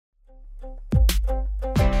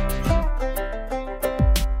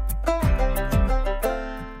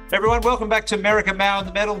Everyone, welcome back to America Mao and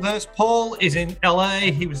the Metaverse. Paul is in LA.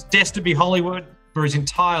 He was destined to be Hollywood for his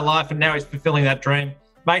entire life, and now he's fulfilling that dream.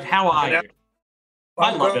 Mate, how are you?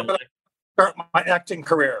 I love LA. Start my acting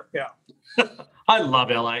career, yeah. I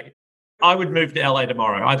love LA. I would move to LA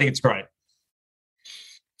tomorrow. I think it's great.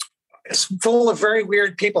 It's full of very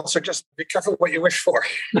weird people, so just be careful what you wish for.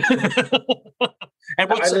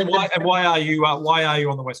 And why are you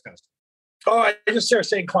on the West Coast? Oh, I just started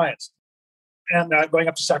seeing clients and going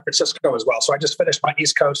up to San Francisco as well. So I just finished my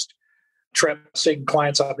East Coast trip, seeing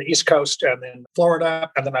clients on the East Coast and then Florida,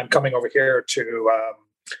 and then I'm coming over here to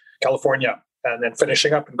California and then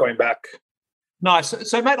finishing up and going back. Nice.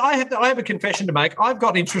 So, mate, I have a confession to make. I've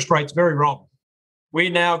got interest rates very wrong. We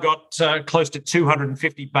now got close to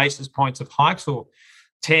 250 basis points of hikes, or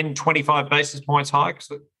 10, 25 basis points hikes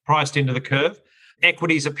priced into the curve.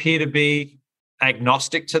 Equities appear to be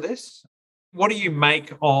agnostic to this. What do you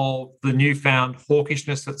make of the newfound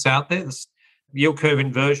hawkishness that's out there? This yield curve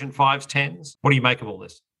inversion, 5s, 10s. What do you make of all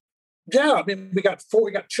this? Yeah, I mean, we got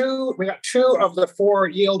two of the four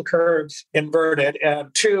yield curves inverted,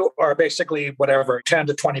 and two are basically whatever 10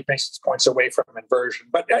 to 20 basis points away from inversion.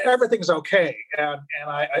 But everything's okay. And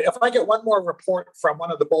if I get one more report from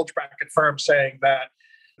one of the bulge bracket firms saying that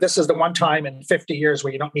this is the one time in 50 years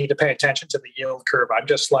where you don't need to pay attention to the yield curve, I'm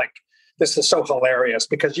just like, this is so hilarious,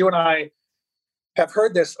 because you and I have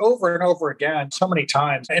heard this over and over again so many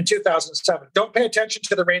times. In 2007, don't pay attention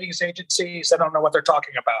to the ratings agencies. They don't know what they're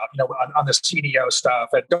talking about, on the CDO stuff.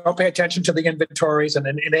 And don't pay attention to the inventories. And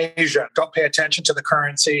in Asia, don't pay attention to the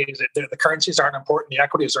currencies. The currencies aren't important. The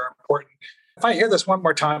equities are important. If I hear this one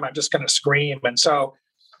more time, I'm just going to scream. And so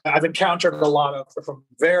I've encountered a lot from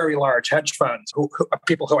very large hedge funds,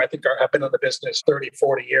 people who I think have been in the business 30,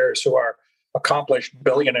 40 years, who are accomplished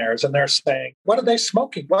billionaires. And they're saying, what are they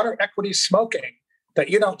smoking? What are equities smoking that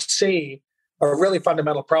you don't see a really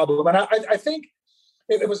fundamental problem? And I think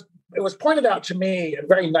it was pointed out to me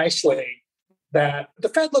very nicely that the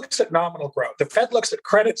Fed looks at nominal growth. The Fed looks at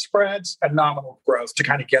credit spreads and nominal growth to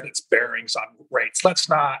kind of get its bearings on rates. Let's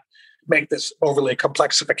not make this overly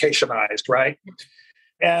complexificationized, right?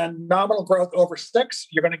 And nominal growth over 6,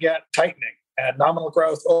 you're going to get tightening. And nominal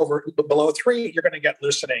growth below 3, you're going to get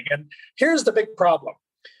loosening. And here's the big problem.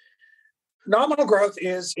 Nominal growth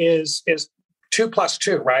is 2 plus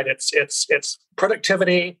 2, right? It's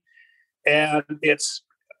productivity and it's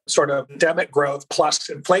sort of endemic growth plus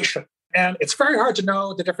inflation. And it's very hard to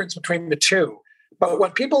know the difference between the two. But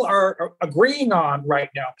what people are agreeing on right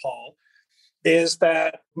now, Paul, is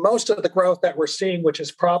that most of the growth that we're seeing, which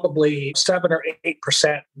is probably 7 or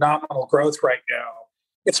 8% nominal growth right now,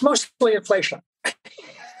 it's mostly inflation.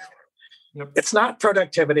 Yep. It's not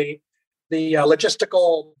productivity. The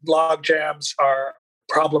logistical log jams are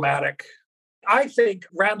problematic. I think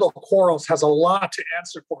Randall Quarles has a lot to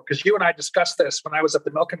answer for, because you and I discussed this when I was at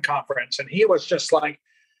the Milken conference, and he was just like,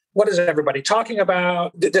 what is everybody talking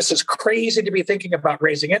about? This is crazy to be thinking about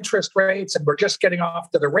raising interest rates, and we're just getting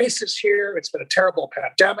off to the races here. It's been a terrible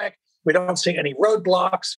pandemic. We don't see any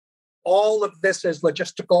roadblocks. All of this is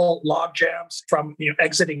logistical log jams from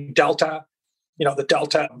exiting Delta, the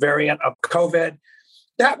Delta variant of COVID.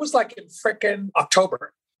 That was like in frickin'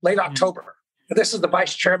 October, late October. This is the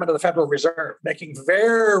vice chairman of the Federal Reserve making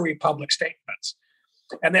very public statements.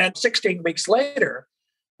 And then 16 weeks later,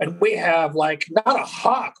 and we have like, not a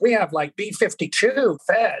hawk, we have like B-52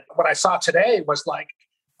 Fed. What I saw today was like,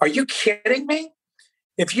 are you kidding me?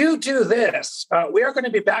 If you do this, we are going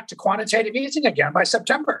to be back to quantitative easing again by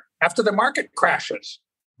September, after the market crashes.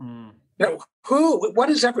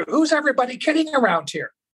 Who's everybody kidding around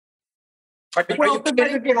here?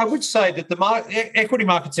 Again, I would say that the equity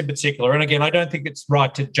markets in particular, and again, I don't think it's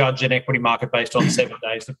right to judge an equity market based on 7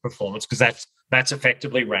 days of performance, because that's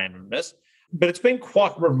effectively randomness. But it's been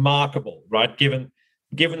quite remarkable, right? Given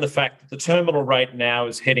the fact that the terminal rate now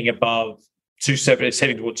is heading above 270, it's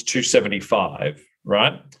heading towards 275,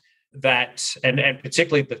 right? That and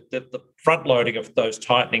particularly the front loading of those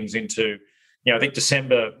tightenings into, I think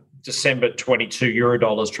December 22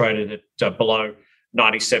 Eurodollars traded at below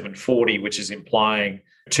 97.40, which is implying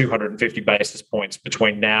 250 basis points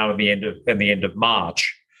between now and the end of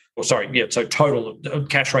March. So total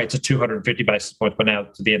cash rates are 250 basis points by now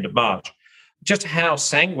to the end of March. Just how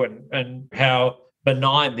sanguine and how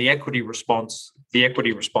benign the equity response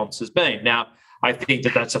has been. Now, I think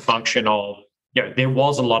that that's a function of, there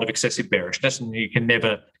was a lot of excessive bearishness, and you can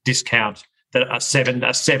never discount that a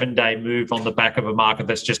 7-day move on the back of a market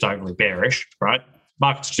that's just overly bearish, right?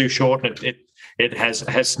 Market's too short, and it has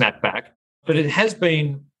snapped back, but it has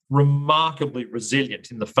been remarkably resilient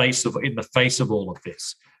in the face of all of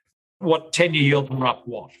this. What 10-year yields were up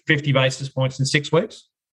 50 basis points in 6 weeks?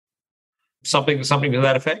 something to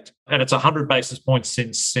that effect, and it's 100 basis points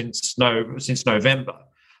since November.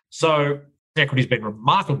 So equity's been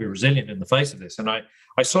remarkably resilient in the face of this, and I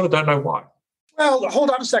sort of don't know why. Well, hold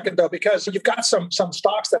on a second, though, because you've got some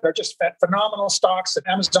stocks that are just phenomenal stocks, and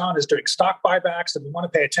Amazon is doing stock buybacks, and we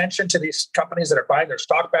want to pay attention to these companies that are buying their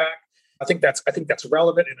stock back. I think that's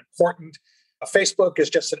relevant and important. Facebook is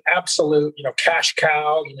just an absolute, cash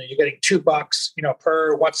cow. You're getting $2,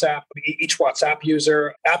 per WhatsApp, each WhatsApp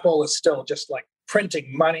user. Apple is still just like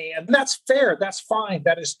printing money, and that's fair. That's fine.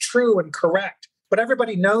 That is true and correct. But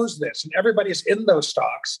everybody knows this, and everybody's in those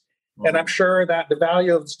stocks. And I'm sure that the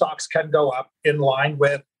value of the stocks can go up in line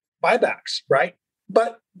with buybacks, right?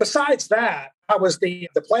 But besides that, how was the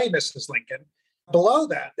play, Mrs. Lincoln? Below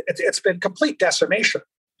that, it's been complete decimation.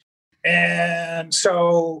 And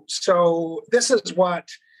so this is what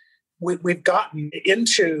we've gotten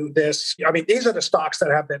into this. I mean, these are the stocks that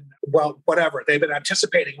have been, whatever. They've been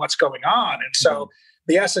anticipating what's going on. And so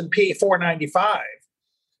the S&P 495,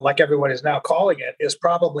 like everyone is now calling it, is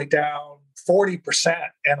probably down 40%.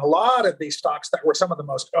 And a lot of these stocks that were some of the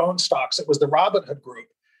most owned stocks, it was the Robinhood Group,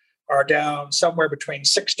 are down somewhere between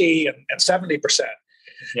 60 and 70%.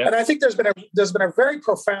 Yeah. And I think there's been a very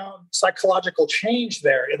profound psychological change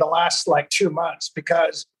there in the last 2 months,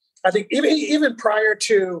 because I think even prior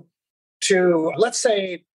to let's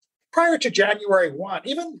say prior to January 1,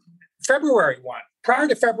 even February 1, prior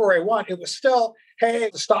to February 1, it was still, hey,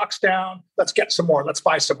 the stock's down, let's get some more, let's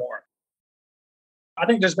buy some more. I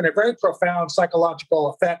think there's been a very profound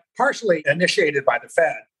psychological effect, partially initiated by the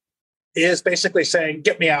Fed, is basically saying,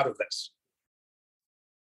 get me out of this,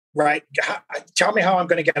 right? Tell me how I'm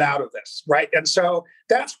going to get out of this, right? And so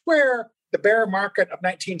that's where the bear market of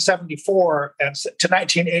 1974 and to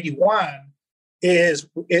 1981 is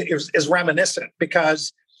reminiscent,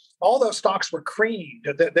 because all those stocks were creamed.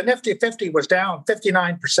 The Nifty 50 was down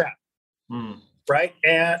 59%. Right.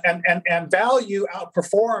 And value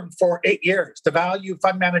outperformed for 8 years. The value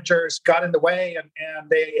fund managers got in the way and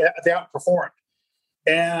they outperformed.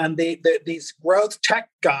 And these growth tech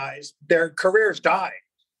guys, their careers died.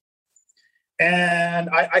 And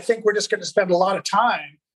I think we're just going to spend a lot of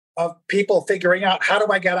time of people figuring out, how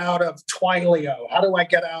do I get out of Twilio? How do I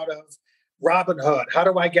get out of Robinhood? How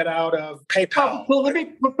do I get out of PayPal? Well, let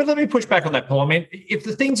me push back on that, Paul. I mean, if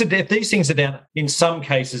these things are down in some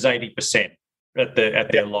cases 80%. At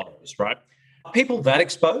their lows, right? Are people that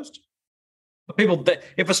exposed?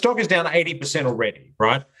 If a stock is down 80% already,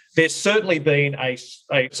 right? There's certainly been a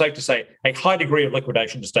safe to say a high degree of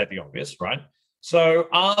liquidation, to state the obvious, right? So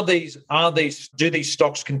do these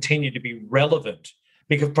stocks continue to be relevant?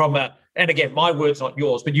 Because and again, my words, not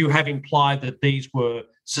yours, but you have implied that these were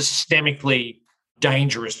systemically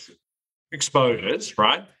dangerous exposures,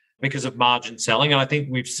 right? Because of margin selling, and I think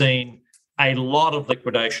we've seen a lot of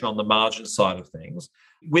liquidation on the margin side of things.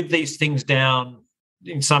 With these things down,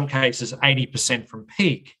 in some cases, 80% from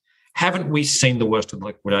peak, haven't we seen the worst of the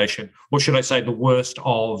liquidation? Or should I say the worst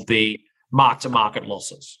of the mark-to-market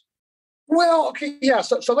losses? Well, okay, yeah.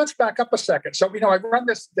 So let's back up a second. So, I run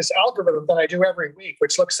this algorithm that I do every week,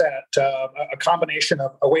 which looks at a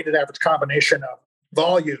weighted average combination of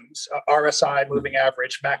volumes, RSI, moving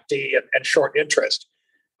average, MACD, and short interest.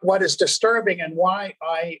 What is disturbing and why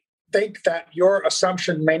I think that your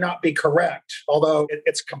assumption may not be correct, although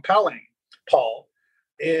it's compelling, Paul,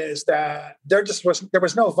 is that there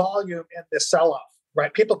was no volume in this sell-off,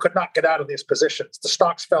 right? People could not get out of these positions. The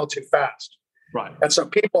stocks fell too fast. Right. And so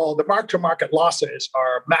the mark-to-market losses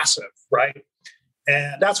are massive, right?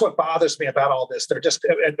 And that's what bothers me about all this. They're just,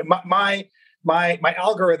 my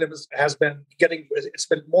algorithm has been it's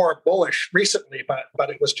been more bullish recently, but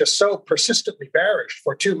it was just so persistently bearish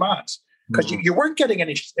for 2 months. Because you weren't getting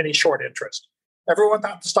any short interest. Everyone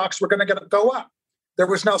thought the stocks were going to go up. There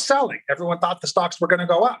was no selling. Everyone thought the stocks were going to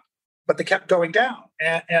go up, but they kept going down.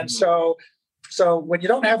 And so when you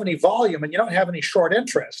don't have any volume and you don't have any short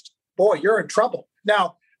interest, boy, you're in trouble.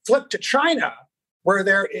 Now, flip to China, where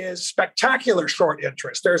there is spectacular short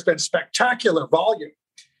interest. There's been spectacular volume,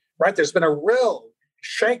 right? There's been a real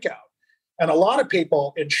shakeout. And a lot of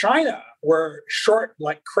people in China were short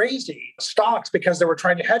like crazy stocks because they were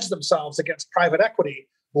trying to hedge themselves against private equity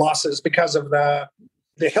losses because of the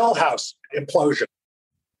Hill House implosion.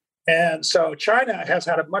 And so China has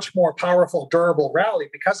had a much more powerful, durable rally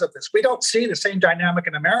because of this. We don't see the same dynamic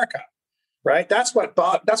in America, right? That's what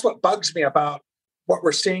bugs me about what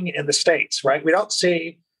we're seeing in the States, right? We don't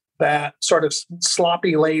see that sort of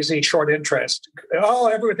sloppy, lazy, short interest. Oh,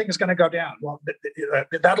 everything is going to go down. Well,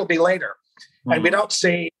 that'll be later. And we don't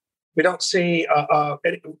see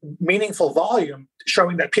meaningful volume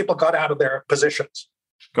showing that people got out of their positions.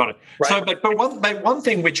 Got it. Right. So, but one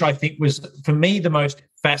thing which I think was, for me, the most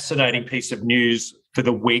fascinating piece of news for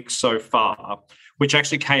the week so far, which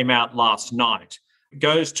actually came out last night,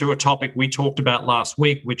 goes to a topic we talked about last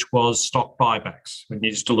week, which was stock buybacks. And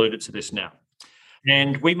you just alluded to this now.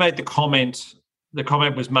 And we made the comment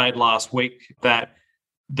was made last week that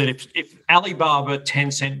if Alibaba,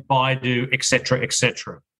 Tencent, Baidu, et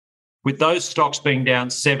cetera, with those stocks being down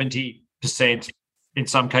 70%, in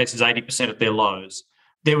some cases 80% at their lows,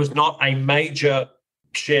 there was not a major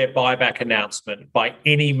share buyback announcement by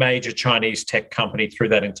any major Chinese tech company through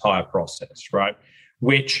that entire process, right?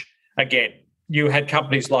 Which, again, you had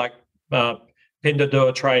companies like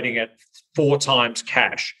Pinduoduo trading at 4 times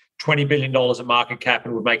cash, $20 billion in market cap,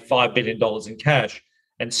 and would make $5 billion in cash.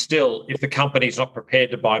 And still, if the company's not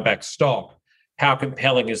prepared to buy back stock, how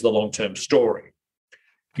compelling is the long-term story?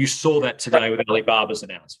 You saw that today with Alibaba's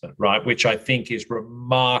announcement, right? Which I think is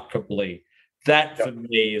remarkably, that for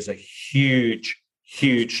me is a huge,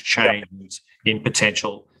 huge change in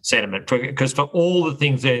potential sentiment. Because for all the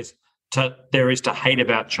things there is to hate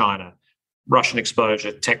about China, Russian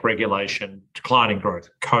exposure, tech regulation, declining growth,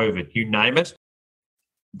 COVID, you name it,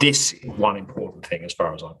 this is one important thing as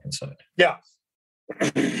far as I'm concerned. Yeah.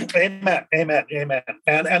 Amen.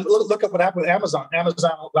 And look at what happened with Amazon.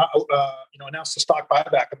 Amazon, announced the stock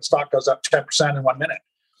buyback, and the stock goes up 10% in 1 minute.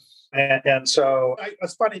 And so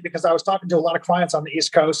it's funny because I was talking to a lot of clients on the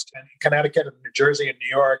East Coast and in Connecticut and New Jersey and New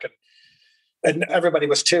York, and everybody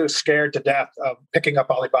was too scared to death of picking up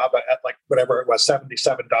Alibaba at like whatever it was,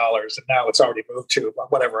 $77, and now it's already moved to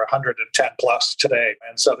whatever 110 plus today.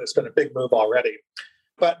 And so there's been a big move already.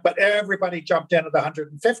 But everybody jumped in at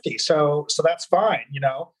 150, so that's fine,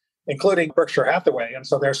 including Berkshire Hathaway, and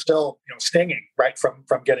so they're still stinging right from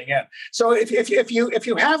getting in. So if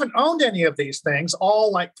you haven't owned any of these things,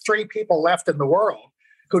 all like 3 people left in the world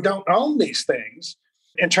who don't own these things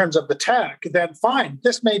in terms of the tech, then fine,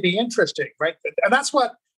 this may be interesting, right? And that's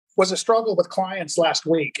what was a struggle with clients last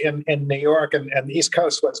week in New York and the East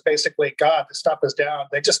Coast, was basically, God, the stuff is down.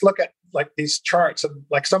 They just look at like these charts, and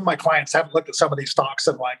like some of my clients haven't looked at some of these stocks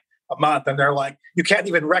in like a month, and they're like, you can't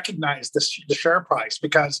even recognize the share price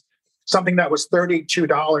because something that was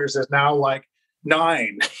 $32 is now like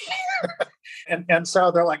 $9. and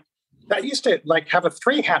so they're like, that used to like have a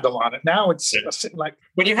 3 handle on it. Now it's like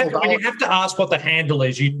when you have to ask what the handle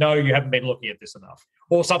is, you haven't been looking at this enough,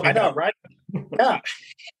 or something. I know, right? Yeah,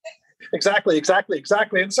 exactly.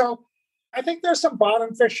 And so I think there's some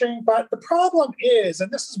bottom fishing, but the problem is,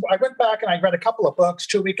 and this is, I went back and I read a couple of books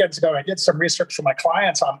 2 weekends ago. I did some research for my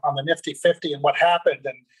clients on the Nifty 50 and what happened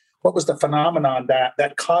and what was the phenomenon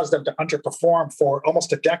that caused them to underperform for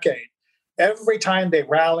almost a decade. Every time they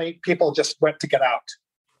rallied, people just went to get out,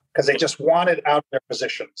 because they just wanted out of their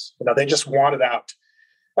positions. They just wanted out.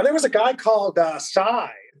 And there was a guy called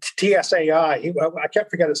Tsai, Tsai. I can't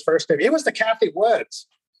forget his first name. He was the Cathie Woods.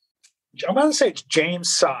 I'm going to say it's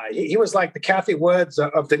James Tsai. He was like the Cathie Woods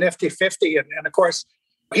of the Nifty 50. And of course,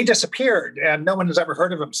 he disappeared and no one has ever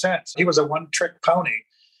heard of him since. He was a one-trick pony.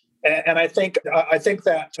 And I think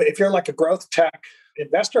that if you're like a growth tech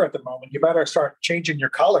investor at the moment, you better start changing your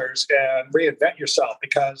colors and reinvent yourself,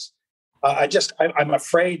 because I'm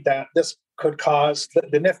afraid that this could cause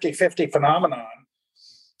the Nifty 50 phenomenon.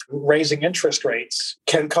 Raising interest rates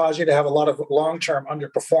can cause you to have a lot of long-term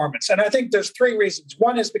underperformance. And I think there's 3 reasons.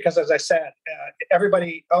 One is because, as I said,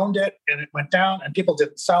 everybody owned it and it went down and people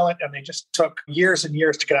didn't sell it, and they just took years and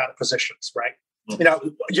years to get out of positions, right?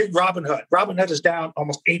 Robinhood is down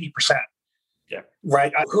almost 80%. Yeah.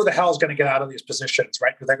 Right. Who the hell is going to get out of these positions,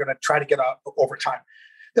 right? They're going to try to get out over time.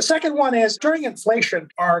 The second one is, during inflation,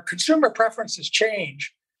 our consumer preferences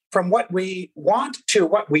change from what we want to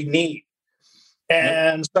what we need.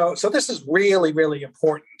 And so this is really, really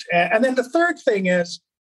important. And then the third thing is,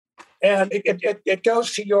 and it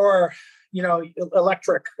goes to your,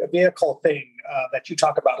 electric vehicle thing that you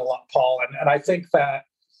talk about a lot, Paul. And I think that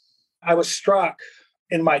I was struck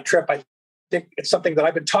in my trip. I think it's something that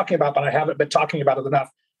I've been talking about, but I haven't been talking about it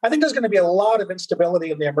enough. I think there's going to be a lot of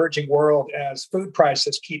instability in the emerging world as food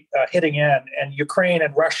prices keep hitting in, and Ukraine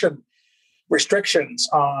and Russian restrictions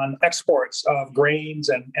on exports of grains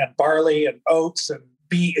and barley and oats and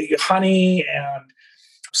honey and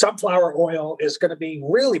sunflower oil is going to be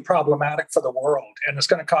really problematic for the world. And it's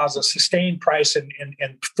going to cause a sustained price in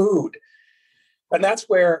food. And that's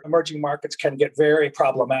where emerging markets can get very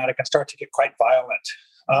problematic and start to get quite violent.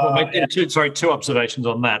 Two observations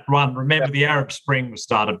on that. One, remember the Arab Spring was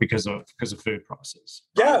started because of food prices.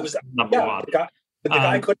 Yeah, it was number one. The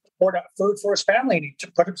guy couldn't afford food for his family, and he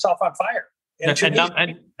put himself on fire.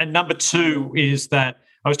 And number 2 is that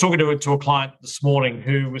I was talking to a client this morning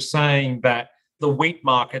who was saying that the wheat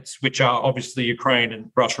markets, which are obviously Ukraine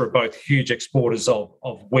and Russia are both huge exporters of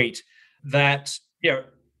wheat, that,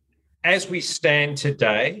 as we stand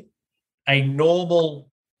today, a normal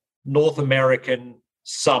North American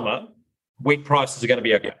summer, wheat prices are going to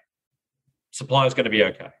be okay. Supply is going to be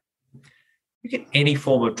okay. You get any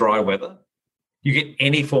form of dry weather, you get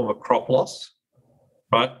any form of crop loss,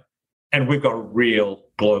 right? And we've got a real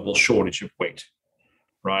global shortage of wheat,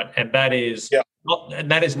 right? And that is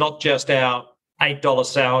not just our $8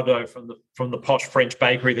 sourdough from the posh French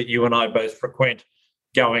bakery that you and I both frequent,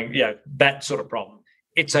 going, that sort of problem.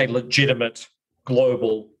 It's a legitimate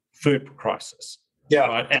global food crisis,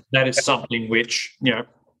 right? And that is something which,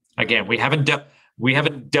 again, we haven't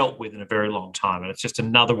dealt with in a very long time, and it's just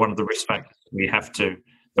another one of the risk factors we have to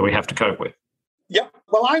cope with. Yeah,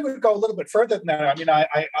 well, I would go a little bit further than that. I mean,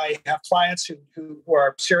 I have clients who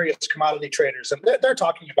are serious commodity traders, and they're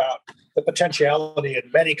talking about the potentiality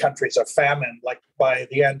in many countries of famine, like by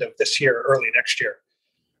the end of this year, early next year.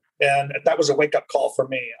 And that was a wake-up call for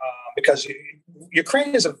me because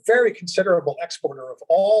Ukraine is a very considerable exporter of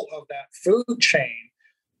all of that food chain,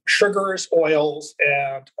 sugars, oils,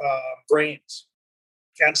 and grains.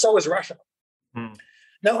 And so is Russia. Mm.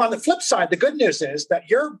 Now, on the flip side, the good news is that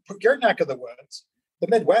your neck of the woods, the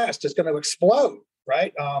Midwest, is going to explode,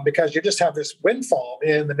 right? Because you just have this windfall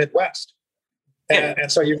in the Midwest.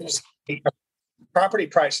 And so you just see property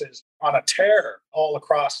prices on a tear all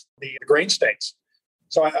across the grain states.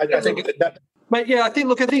 So I think that. But I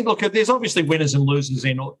think look, there's obviously winners and losers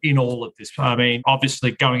in all of this. I mean,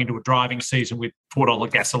 obviously going into a driving season with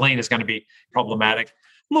 $4 gasoline is going to be problematic.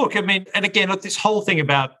 Look, I mean, and again, this whole thing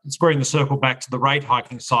about squaring the circle back to the rate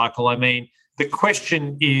hiking cycle, I mean, the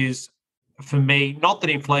question is, for me, not that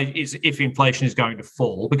if inflation is going to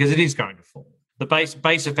fall, because it is going to fall. The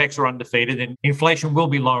base effects are undefeated, and inflation will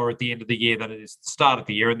be lower at the end of the year than it is at the start of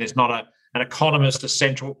the year. And there's not an economist, a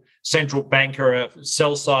central banker, a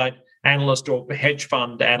sell-side analyst or hedge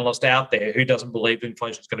fund analyst out there who doesn't believe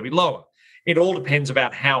inflation is going to be lower. It all depends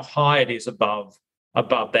about how high it is above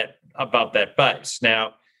that base.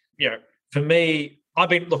 Now, for me, I've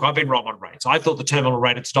been wrong on rates. I thought the terminal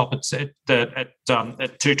rate would stop at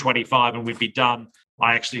 225 and we'd be done.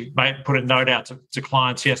 I actually put a note out to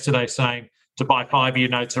clients yesterday saying to buy 5-year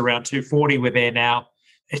notes around 240. We're there now.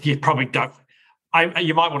 You probably don't.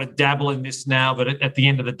 You might want to dabble in this now, but at the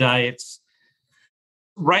end of the day, it's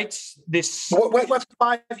rates. What's the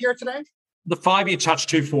 5-year today? The 5-year touched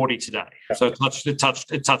 240 today. So it touched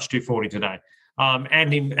 240 today.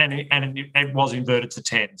 And it was inverted to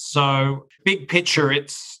 10. So big picture,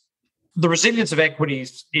 it's the resilience of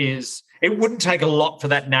equities is it wouldn't take a lot for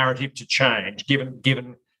that narrative to change,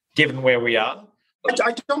 given where we are.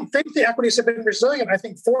 I don't think the equities have been resilient. I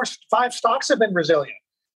think 5 stocks have been resilient,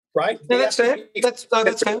 right? No, that's fair. That's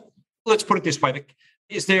fair. Let's put it this way.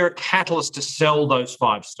 Is there a catalyst to sell those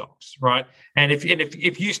 5 stocks, right? And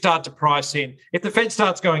if you start to price in, if the Fed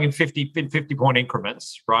starts going in 50-point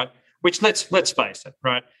increments, right? Which let's face it,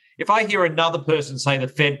 right? If I hear another person say the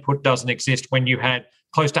Fed put doesn't exist when you had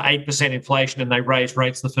close to 8% inflation and they raised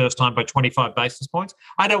rates the first time by 25 basis points,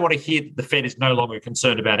 I don't want to hear that the Fed is no longer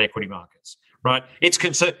concerned about equity markets, right? It's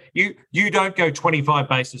concerned. You don't go 25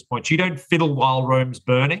 basis points. You don't fiddle while Rome's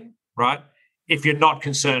burning, right? If you're not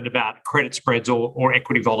concerned about credit spreads or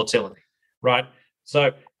equity volatility, right?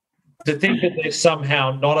 So to think that there's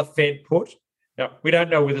somehow not a Fed put, we don't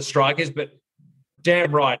know where the strike is, but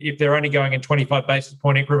damn right, if they're only going in 25 basis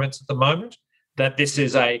point increments at the moment, that this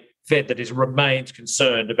is a Fed that remains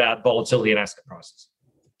concerned about volatility in asset prices.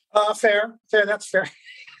 Fair, that's fair.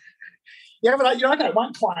 Yeah, but I got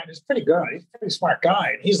one client who's pretty good. He's a pretty smart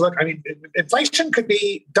guy. Inflation could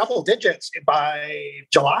be double digits by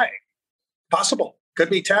July. Possible.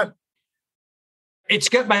 Could be 10. It's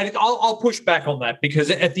good, mate. I'll push back on that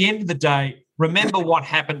because at the end of the day, remember what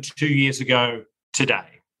happened 2 years ago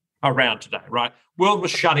around today, right? World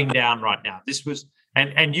was shutting down right now. This was,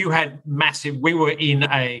 and you had we were in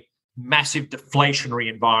a massive deflationary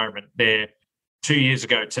environment there 2 years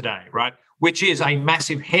ago today, right? Which is a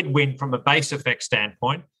massive headwind from a base effect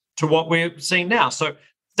standpoint to what we're seeing now. So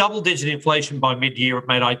double-digit inflation by mid-year,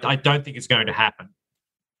 mate, I don't think it's going to happen.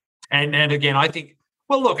 And again, I think,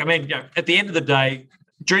 well, look, I mean, at the end of the day,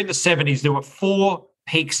 during the 70s, there were 4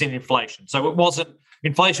 peaks in inflation. So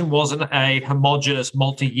inflation wasn't a homogenous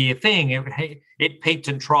multi-year thing. It peaked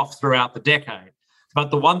and troughed throughout the decade.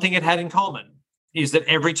 But the one thing it had in common is that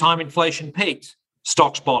every time inflation peaked,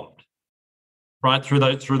 stocks bottomed, right, through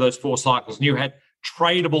those 4 cycles. And you had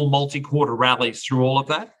tradable multi-quarter rallies through all of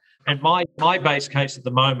that. And my base case at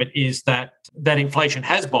the moment is that inflation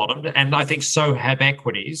has bottomed, and I think so have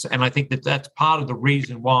equities. And I think that's part of the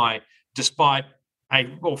reason why despite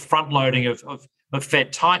a front loading of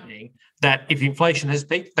Fed tightening, that if inflation has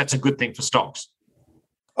peaked, that's a good thing for stocks.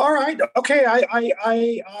 All right. Okay.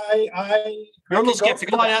 You're a little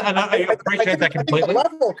skeptical, and I appreciate that completely. I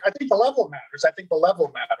think the level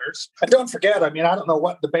matters. And don't forget, I mean, I don't know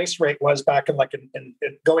what the base rate was back in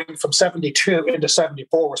going from 72 into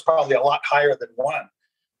 74 was probably a lot higher than 1.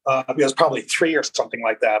 It was probably 3 or something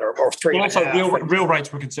like that, or 3. Well, also, real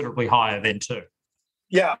rates were considerably higher then too.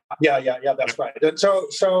 Yeah. That's right. And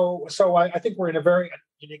so I think we're in a very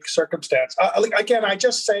unique circumstance. Again, I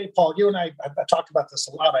just say, Paul, you and I talked about this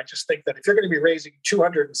a lot. I just think that if you're going to be raising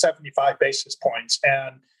 275 basis points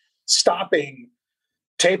and stopping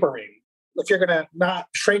tapering, if you're going to not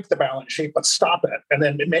shrink the balance sheet but stop it and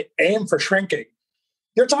then aim for shrinking,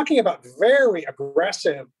 you're talking about very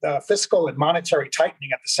aggressive fiscal and monetary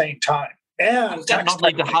tightening at the same time. And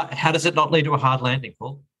how does it not lead to a hard landing,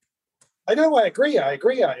 Paul? I know. I agree. I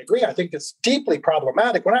think it's deeply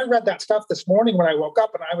problematic. When I read that stuff this morning, when I woke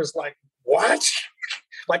up, and I was like, "What?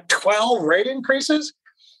 Like 12 rate increases?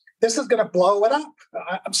 This is going to blow it up."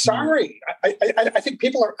 I'm sorry. I think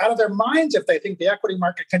people are out of their minds if they think the equity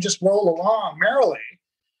market can just roll along merrily.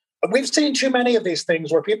 We've seen too many of these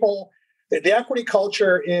things where the equity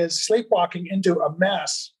culture is sleepwalking into a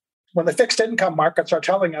mess when the fixed income markets are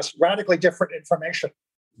telling us radically different information.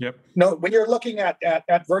 Yep. No, when you're looking at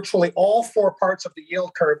virtually all 4 parts of the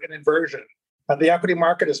yield curve in inversion, the equity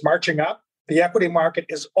market is marching up. The equity market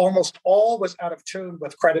is almost always out of tune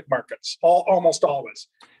with credit markets, almost always.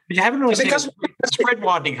 But you haven't really seen spread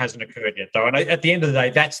widening hasn't occurred yet, though. And at the end of the day,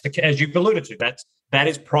 that's as you've alluded to, that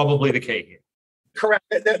is probably the key here. Correct.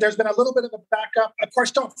 There's been a little bit of a backup. Of course,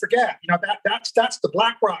 don't forget, that's the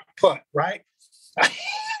BlackRock put, right?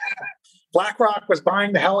 BlackRock was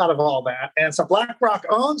buying the hell out of all that. And so BlackRock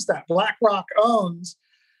owns that. BlackRock owns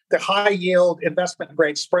the high yield investment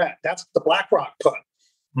grade spread. That's the BlackRock put.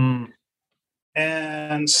 Mm.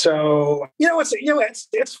 And so,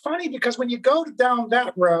 it's funny because when you go down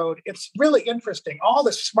that road, it's really interesting. All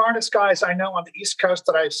the smartest guys I know on the East Coast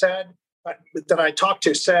that I talked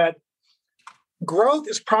to said, growth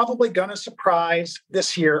is probably going to surprise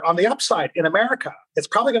this year on the upside in America. It's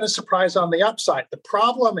probably going to surprise on the upside. The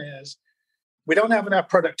problem is we don't have enough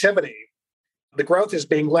productivity. The growth is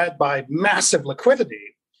being led by massive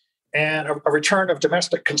liquidity and a return of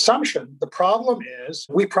domestic consumption. The problem is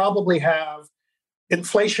we probably have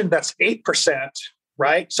inflation that's 8%,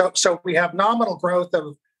 right? So we have nominal growth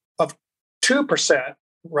of 2%,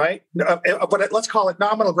 right? But let's call it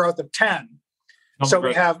nominal growth of 10. So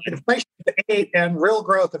we have inflation of 8 and real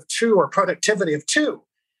growth of 2 or productivity of 2.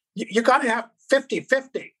 You got to have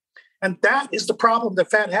 50-50. And that is the problem the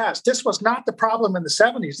Fed has. This was not the problem in the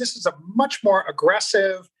 70s. This is a much more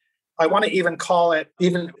aggressive, I want to even call it,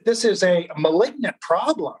 this is a malignant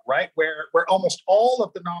problem, right? Where almost all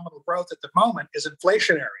of the nominal growth at the moment is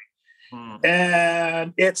inflationary.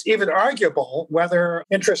 And it's even arguable whether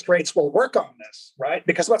interest rates will work on this, right?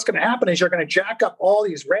 Because what's going to happen is you're going to jack up all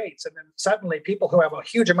these rates, and then suddenly people who have a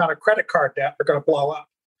huge amount of credit card debt are going to blow up.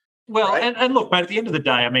 Well, right? and look, mate, at the end of the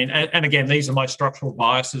day, I mean, and again, these are my structural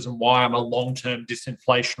biases and why I'm a long-term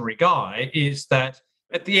disinflationary guy, is that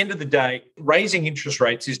at the end of the day, raising interest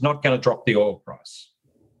rates is not going to drop the oil price.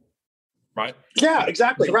 Right? Yeah,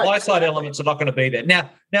 exactly. The supply side elements are not going to be there. Now,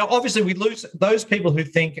 obviously, we lose those people who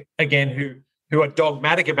think, again, who are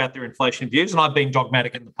dogmatic about their inflation views, and I've been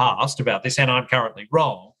dogmatic in the past about this, and I'm currently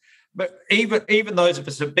wrong. But even those of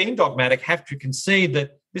us who have been dogmatic have to concede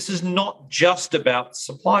that this is not just about the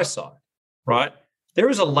supply side, right? There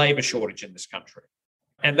is a labour shortage in this country,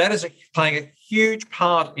 and that is playing a huge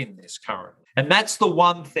part in this currently. And that's the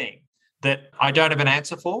one thing that I don't have an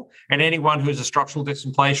answer for, and anyone who's a structural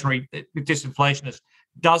disinflationist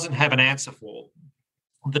doesn't have an answer for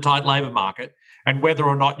the tight labour market and whether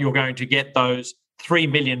or not you're going to get those 3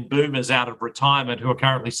 million boomers out of retirement who are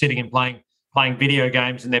currently sitting and playing video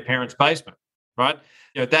games in their parents' basement, right?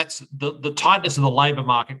 That's the tightness of the labour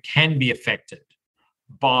market can be affected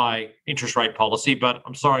by interest rate policy, but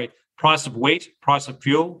I'm sorry, price of wheat, price of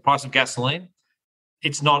fuel, price of gasoline,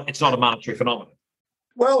 it's not a monetary phenomenon.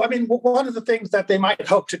 Well, I mean, one of the things that they might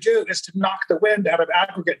hope to do is to knock the wind out of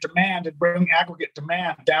aggregate demand and bring aggregate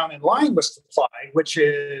demand down in line with supply, which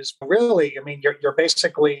is really, I mean,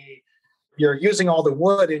 you're using all the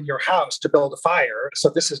wood in your house to build a fire. So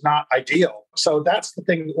this is not ideal. So that's the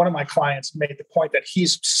thing. One of my clients made the point that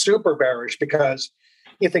he's super bearish because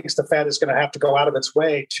he thinks the Fed is going to have to go out of its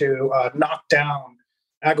way to knock down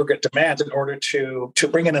aggregate demand in order to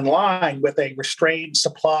bring it in line with a restrained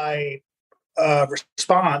supply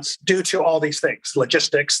response due to all these things,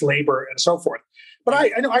 logistics, labor, and so forth. But I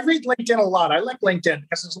know I read LinkedIn a lot. I like LinkedIn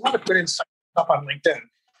because there's a lot of good insight up on LinkedIn.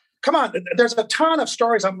 Come on, there's a ton of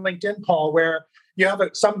stories on LinkedIn, Paul, where you have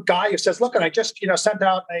some guy who says, "Look, and I just sent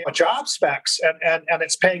out a job specs, and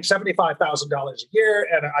it's paying $75,000 a year,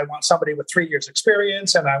 and I want somebody with 3 years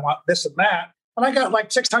experience, and I want this and that, and I got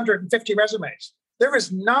like 650 resumes." There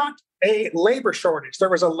is not a labor shortage. There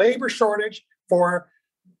was a labor shortage for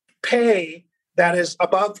pay that is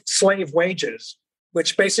above slave wages,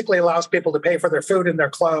 which basically allows people to pay for their food and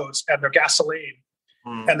their clothes and their gasoline.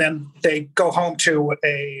 And then they go home to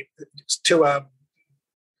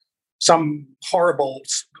some horrible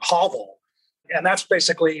hovel. And that's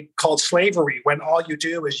basically called slavery, when all you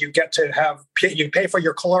do is you pay for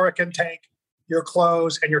your caloric intake, your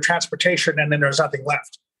clothes, and your transportation, and then there's nothing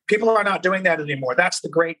left. People are not doing that anymore. That's the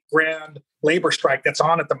great grand labor strike that's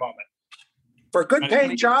on at the moment. For good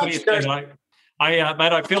paying jobs,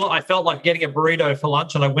 I felt like getting a burrito for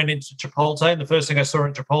lunch, and I went into Chipotle, and the first thing I saw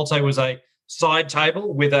in Chipotle was a side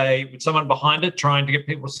table with someone behind it trying to get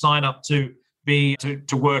people to sign up to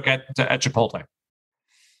work at Chipotle.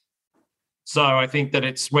 So I think that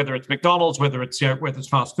it's whether it's McDonald's, whether it's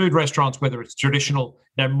fast food restaurants, whether it's traditional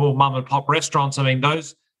more mum and pop restaurants. I mean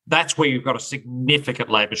that's where you've got a significant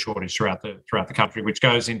labour shortage throughout the country, which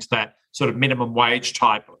goes into that sort of minimum wage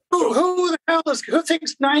type. Who the hell who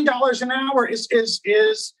thinks $9 an hour is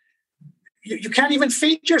you can't even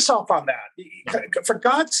feed yourself on that? For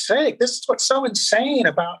God's sake, this is what's so insane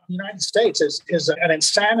about the United States is an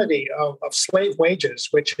insanity of slave wages,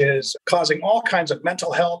 which is causing all kinds of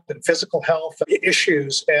mental health and physical health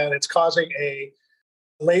issues, and it's causing a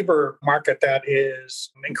labor market that is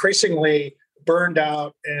increasingly burned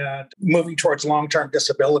out and moving towards long-term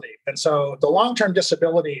disability. And so the long-term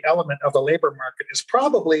disability element of the labor market is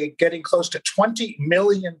probably getting close to 20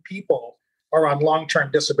 million people are on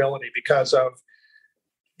long-term disability because of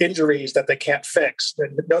injuries that they can't fix.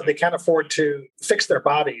 They can't afford to fix their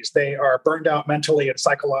bodies. They are burned out mentally and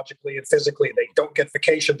psychologically and physically. They don't get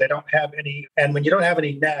vacation. They don't have any. And when you don't have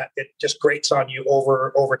any net, it just grates on you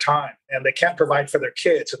over time. And they can't provide for their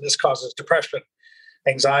kids. And this causes depression,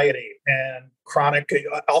 anxiety, and chronic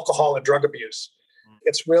alcohol and drug abuse.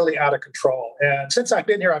 It's really out of control. And since I've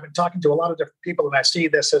been here, I've been talking to a lot of different people, and I see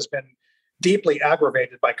this has been deeply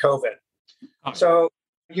aggravated by COVID. So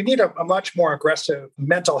you need a much more aggressive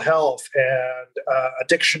mental health and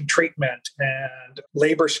addiction treatment and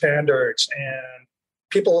labor standards and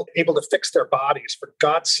people able to fix their bodies, for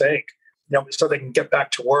God's sake, so they can get back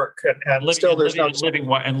to work. And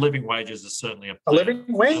living wages is certainly a living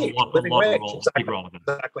wage.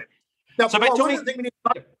 Exactly. Now, so Paul, one other thing we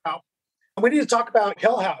need to talk about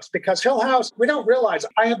Hill House, because Hill House, we don't realize,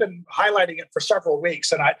 I have been highlighting it for several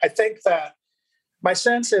weeks, and I think that my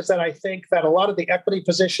sense is that I think that a lot of the equity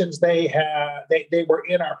positions they were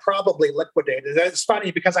in are probably liquidated. It's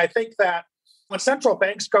funny because I think that when central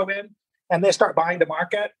banks go in and they start buying the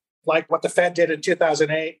market, like what the Fed did in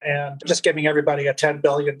 2008, and just giving everybody a $10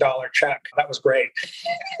 billion check, that was great,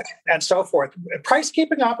 and so forth. Price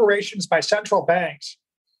keeping operations by central banks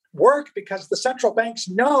work because the central banks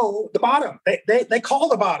know the bottom. They call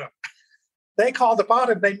the bottom. They call the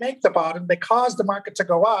bottom. They make the bottom. They cause the market to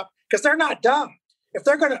go up because they're not dumb. If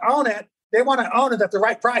they're going to own it, they want to own it at the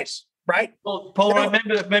right price, right? Well, Paul, I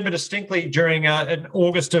remember distinctly during in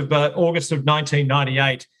August of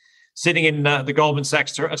 1998, sitting in the Goldman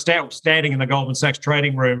Sachs, standing in the Goldman Sachs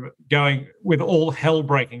trading room, going with all hell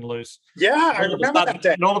breaking loose. Yeah, I remember that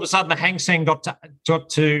day. And all of a sudden, the Hang Seng got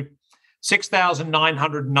to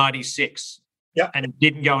 6,996. Yeah, and it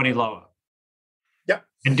didn't go any lower.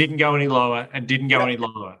 And didn't go any lower, and didn't go any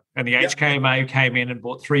lower. And the HKMA came in and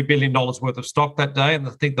bought $3 billion worth of stock that day, and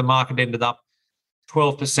I think the market ended up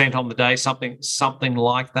 12% on the day, something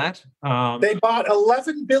like that. They bought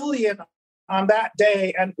 $11 billion on that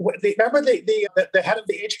day, and remember the head of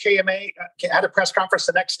the HKMA had a press conference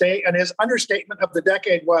the next day, and his understatement of the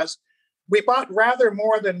decade was, "We bought rather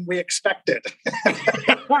more than we expected."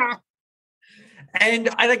 And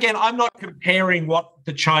again, I'm not comparing what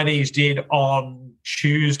the Chinese did on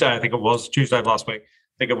Tuesday, Tuesday of last week,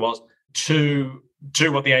 to what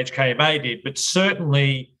the HKMA did, but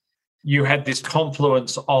certainly you had this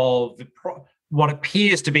confluence of what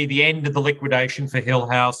appears to be the end of the liquidation for Hill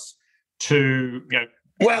House to,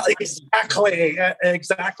 Well, exactly,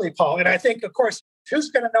 Paul. And I think, of course,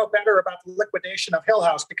 who's going to know better about the liquidation of Hill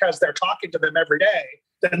House because they're talking to them every day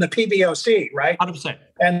than the PBOC, right? 100%.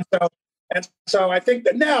 And so I think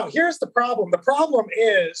that now here's the problem. The problem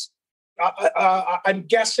is, I'm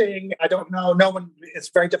guessing, I don't know, it's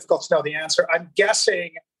very difficult to know the answer. I'm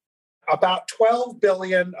guessing about 12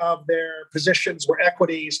 billion of their positions were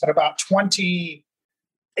equities and about 20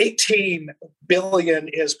 18 billion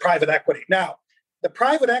is private equity. Now, the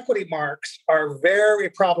private equity marks are very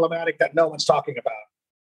problematic that no one's talking about.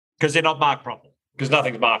 Because they're not marked properly. Because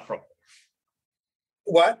nothing's marked properly.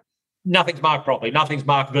 What? Nothing's marked properly. Nothing's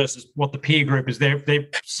marked versus what the peer group is. They're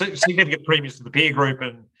significant premiums to the peer group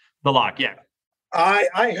and the like. Yeah.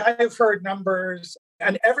 I have heard numbers,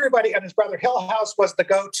 and everybody and his brother Hillhouse was the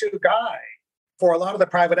go-to guy for a lot of the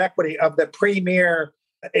private equity of the premier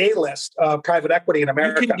A-list of private equity in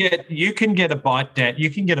America. You can get a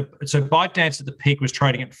ByteDance. So ByteDance at the peak was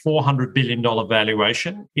trading at $400 billion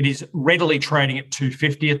valuation. It is readily trading at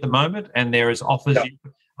 $250 at the moment, and there is offers. Yeah.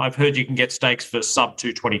 I've heard you can get stakes for sub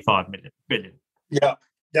 $225 billion. Yeah,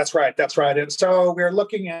 that's right. And so we're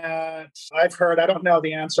looking at, I've heard, I don't know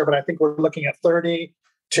the answer, but I think we're looking at 30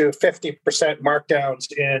 to 50%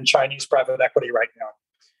 markdowns in Chinese private equity right now.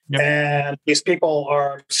 Yep. And these people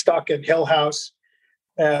are stuck in Hillhouse.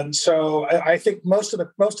 And so I think most of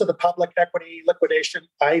the public equity liquidation,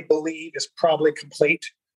 I believe, is probably complete.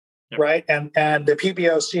 Yep. Right. And the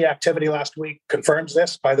PBOC activity last week confirms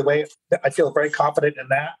this, by the way. I feel very confident in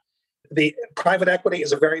that. The private equity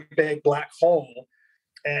is a very big black hole.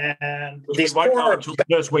 And we won't know until the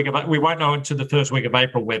first week of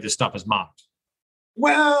April where this stuff is marked.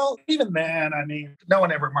 Well, even then, I mean, no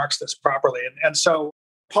one ever marks this properly. And so,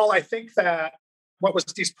 Paul, I think that what was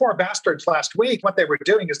these poor bastards last week, what they were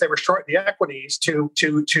doing is they were short the equities to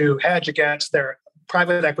hedge against their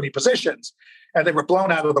private equity positions. And they were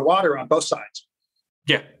blown out of the water on both sides.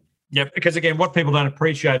 Yeah. Because again, what people don't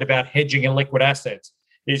appreciate about hedging in liquid assets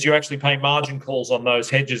is you actually pay margin calls on those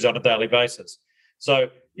hedges on a daily basis. So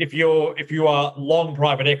if you are long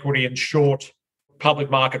private equity and short public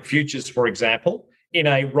market futures, for example, in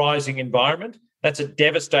a rising environment, that's a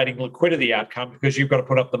devastating liquidity outcome because you've got to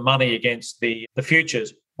put up the money against the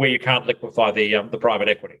futures where you can't liquefy the private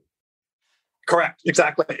equity. Correct.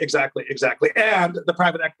 Exactly. And the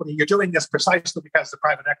private equity, you're doing this precisely because the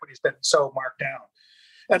private equity has been so marked down.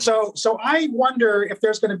 And so I wonder if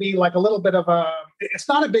there's going to be like a little bit of it's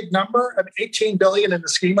not a big number. I mean, 18 billion in the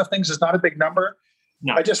scheme of things is not a big number.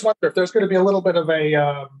 No. I just wonder if there's going to be a little bit of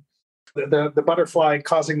the butterfly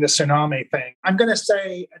causing the tsunami thing. I'm going to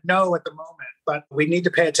say no at the moment, but we need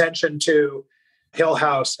to pay attention to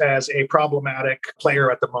Hillhouse as a problematic player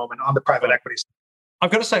at the moment on the private equity side. I've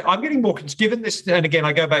got to say, I'm getting more given this, and again,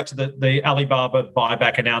 I go back to the Alibaba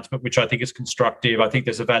buyback announcement, which I think is constructive. I think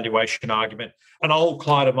there's a valuation argument. An old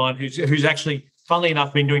client of mine who's actually, funnily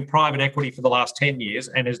enough, been doing private equity for the last 10 years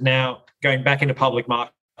and is now going back into public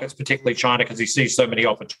markets, particularly China, because he sees so many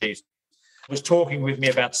opportunities, was talking with me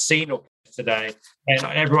about CNOOC today. And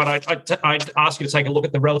everyone, I'd ask you to take a look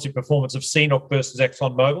at the relative performance of CNOOC versus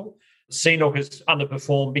ExxonMobil. CNOOC has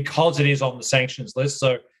underperformed because it is on the sanctions list.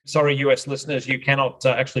 So, sorry, US listeners, you cannot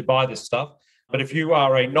actually buy this stuff. But if you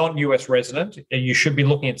are a non-US resident, you should be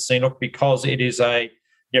looking at CNOOC because it is it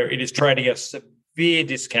is trading a severe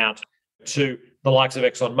discount to the likes of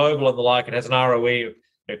ExxonMobil and the like. It has an ROE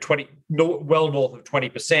of well north of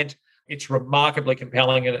 20%. It's remarkably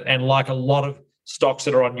compelling, and like a lot of stocks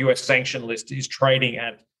that are on US sanction list, is trading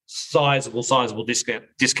at sizable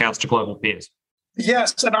discounts to global peers.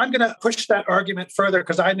 Yes, and I'm going to push that argument further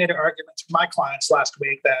because I made an argument to my clients last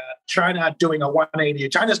week that China doing a 180.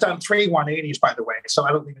 China's done 3 180s, by the way, so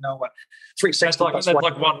I don't even know what 360. That's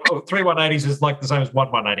like 3 180s is like the same as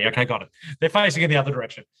 1 180. Okay, got it. They're facing in the other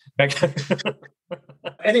direction. Okay.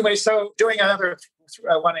 Anyway, so doing another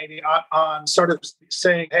 180 on sort of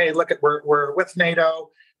saying, hey, look, we're with NATO.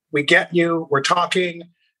 We get you. We're talking.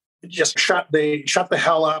 Just shut the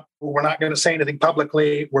hell up. We're not going to say anything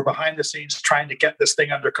publicly. We're behind the scenes trying to get this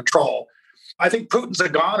thing under control. I think Putin's a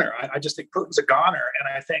goner. I just think Putin's a goner.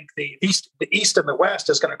 And I think the East and the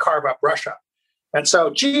West is going to carve up Russia. And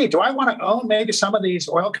so, do I want to own maybe some of these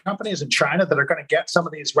oil companies in China that are going to get some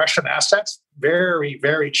of these Russian assets very,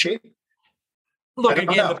 very cheap? Look,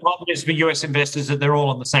 again, the problem is for US investors that they're all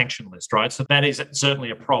on the sanction list, right? So that is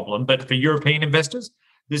certainly a problem. But for European investors,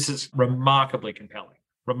 this is remarkably compelling.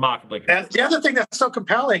 And the other thing that's so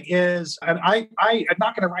compelling is, and I'm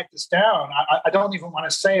not going to write this down. I don't even want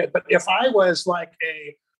to say it. But if I was like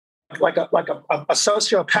a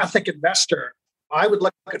sociopathic investor, I would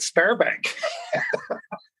look at Sberbank.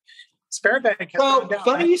 Sberbank. Well,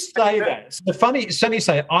 funny you say that. Funny you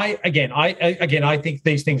say. I think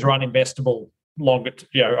these things are uninvestable over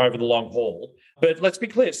the long haul. But let's be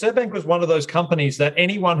clear. Sberbank was one of those companies that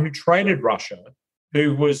anyone who traded Russia,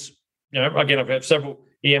 who was, again, I've had several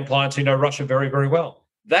EM clients who know Russia very, very well.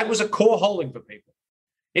 That was a core holding for people.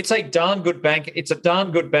 It's a darn good bank. It's a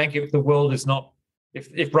darn good bank if the world is not,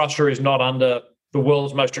 if Russia is not under the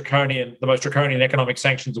most draconian economic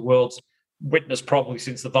sanctions the world's witnessed probably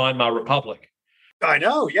since the Weimar Republic. I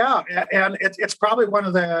know, yeah. And it's probably one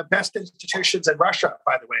of the best institutions in Russia,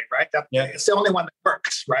 by the way, right? It's the only one that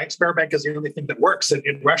works, right? Sberbank is the only thing that works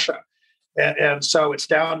in Russia. And so it's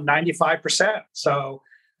down 95%. So,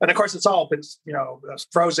 and of course, it's all been,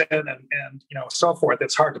 frozen and so forth.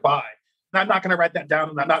 It's hard to buy. And I'm not going to write that down,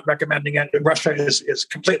 and I'm not recommending it. Russia is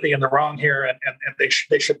completely in the wrong here, and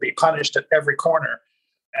they should be punished at every corner.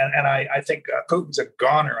 And I think Putin's a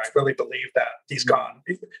goner. I really believe that he's gone.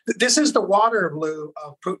 This is the Waterloo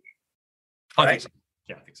of Putin. Right? I think so.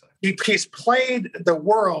 Yeah, I think so. He's played the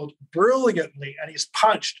world brilliantly, and he's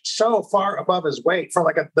punched so far above his weight for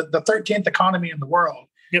like the 13th economy in the world.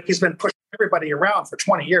 Yep. He's been pushing everybody around for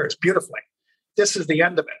 20 years beautifully. This is the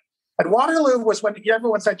end of it. And Waterloo was when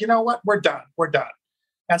everyone said, you know what, we're done.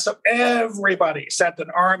 And so everybody sent an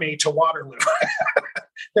army to Waterloo.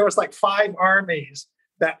 There was like 5 armies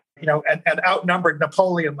that, and outnumbered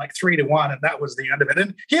Napoleon like 3-1. And that was the end of it.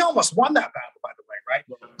 And he almost won that battle, by the way, right?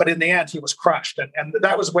 But in the end, he was crushed. And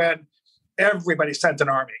that was when everybody sent an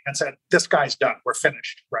army and said, this guy's done. We're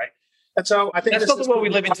finished, right? And so I think that's not the world we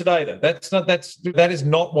live in today, though. That is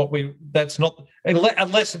not what that's not,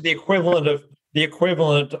 unless the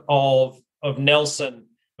equivalent of Nelson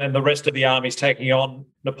and the rest of the armies taking on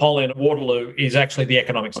Napoleon at Waterloo is actually the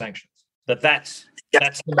economic sanctions. That's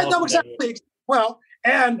the no, exactly. Well,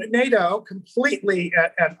 and NATO completely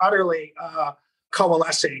and utterly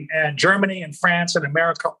coalescing, and Germany and France and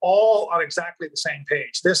America all on exactly the same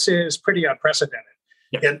page. This is pretty unprecedented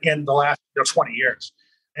in the last 20 years.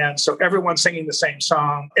 And so everyone's singing the same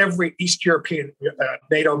song. Every East European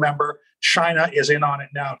NATO member, China is in on it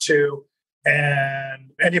now too.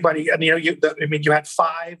 And anybody, and you had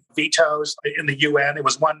 5 vetoes in the UN. It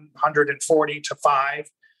was 140 to 5,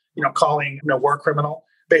 calling war criminal,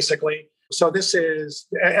 basically. So this is,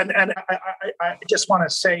 and I just want to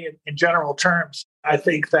say in general terms, I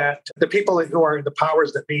think that the people who are in the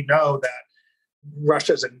powers that be know that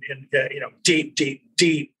Russia's in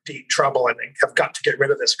deep trouble, and they have got to get rid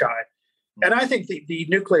of this guy. And I think the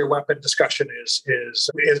nuclear weapon discussion is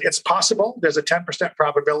it's possible. There's a 10%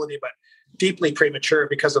 probability, but deeply premature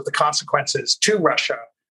because of the consequences to Russia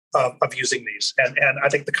of using these. And I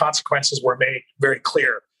think the consequences were made very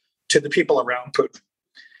clear to the people around Putin.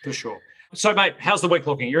 For sure. So, mate, how's the week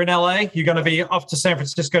looking? You're in LA. You're going to be off to San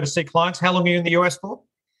Francisco to see clients. How long are you in the US for?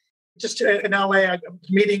 Just in LA,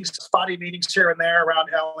 spotty meetings here and there around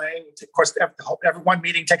LA. Of course, every one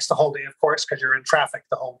meeting takes the whole day, of course, because you're in traffic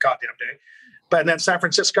the whole goddamn day. But then San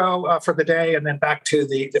Francisco for the day, and then back to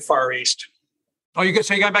the Far East. Oh, you're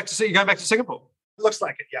going back to Singapore? Looks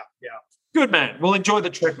like it, yeah. Good, man. Well, enjoy the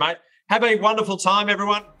trip, mate. Have a wonderful time,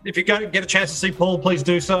 everyone. If you get a chance to see Paul, please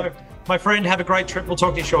do so. My friend, have a great trip. We'll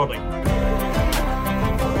talk to you shortly.